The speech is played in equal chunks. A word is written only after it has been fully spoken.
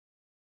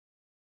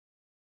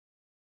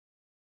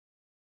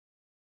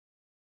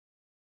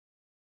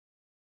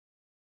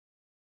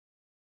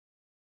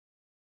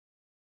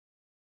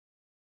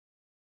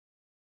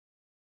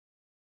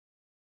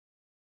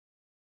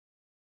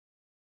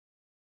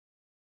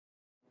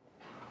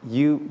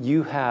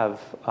you have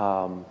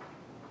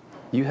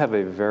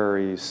a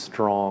very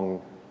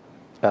strong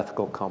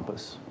ethical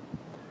compass,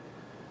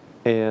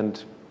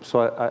 and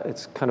so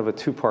it's kind of a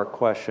two-part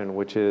question,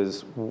 which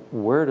is,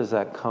 where does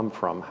that come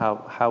from?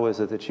 How is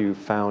it that you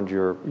found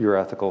your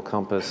ethical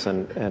compass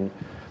and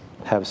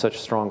have such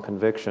strong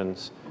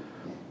convictions?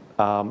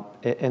 And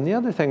the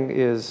other thing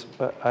is,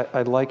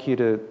 I'd like you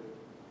to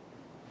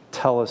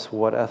tell us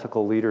what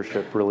ethical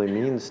leadership really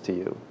means to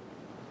you.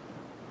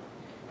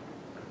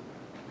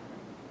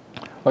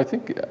 I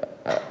think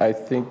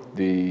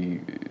the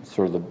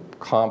sort of the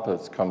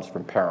compass comes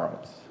from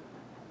parents,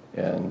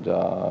 and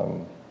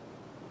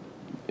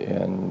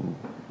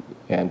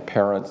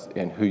parents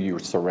and who you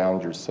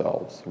surround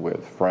yourselves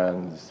with,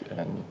 friends,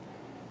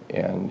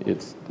 and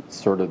it's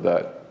sort of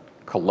that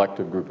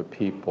collective group of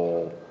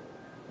people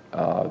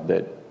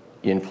that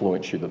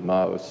influence you the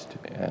most,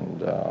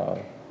 and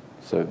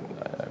so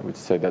I would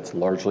say that's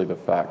largely the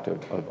fact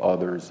of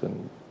others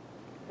and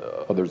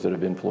others that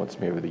have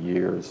influenced me over the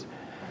years.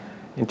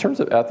 In terms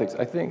of ethics,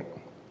 I think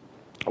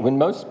when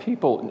most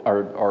people,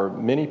 or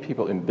many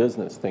people in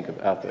business think of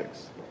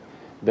ethics,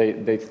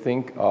 they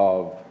think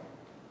of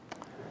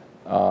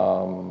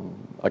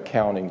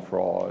accounting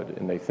fraud,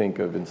 and they think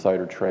of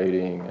insider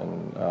trading,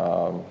 and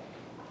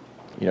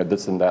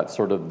this and that,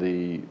 sort of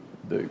the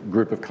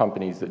group of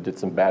companies that did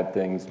some bad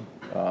things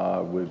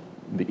with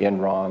the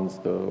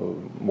Enrons, the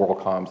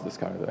WorldComs, this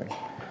kind of thing.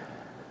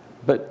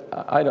 But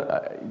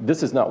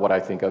this is not what I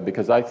think of,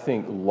 because I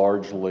think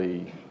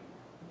largely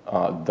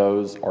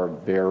those are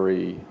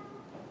very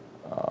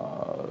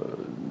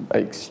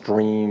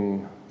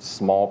extreme,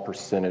 small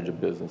percentage of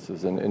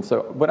businesses. And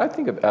so when I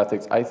think of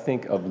ethics, I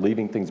think of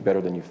leaving things better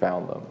than you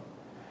found them.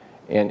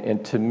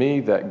 And to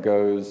me, that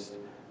goes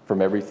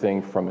from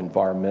everything from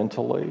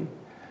environmentally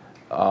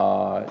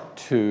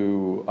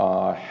to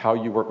how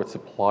you work with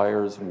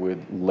suppliers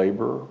with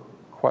labor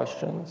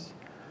questions,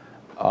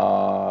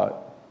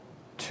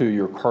 to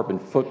your carbon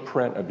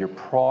footprint of your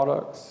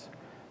products,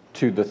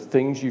 to the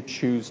things you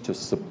choose to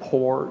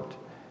support,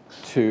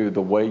 to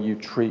the way you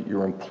treat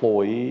your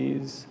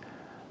employees,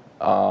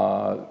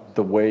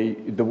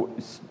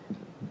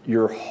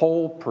 your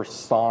whole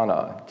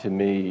persona, to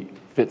me,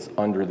 fits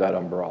under that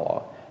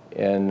umbrella.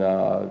 And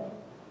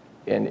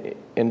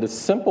the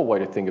simple way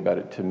to think about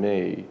it, to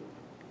me,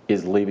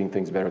 is leaving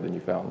things better than you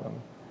found them.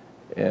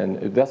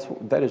 And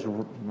that is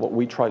what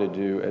we try to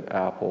do at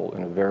Apple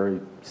in a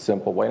very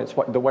simple way. And it's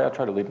the way I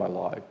try to lead my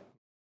life.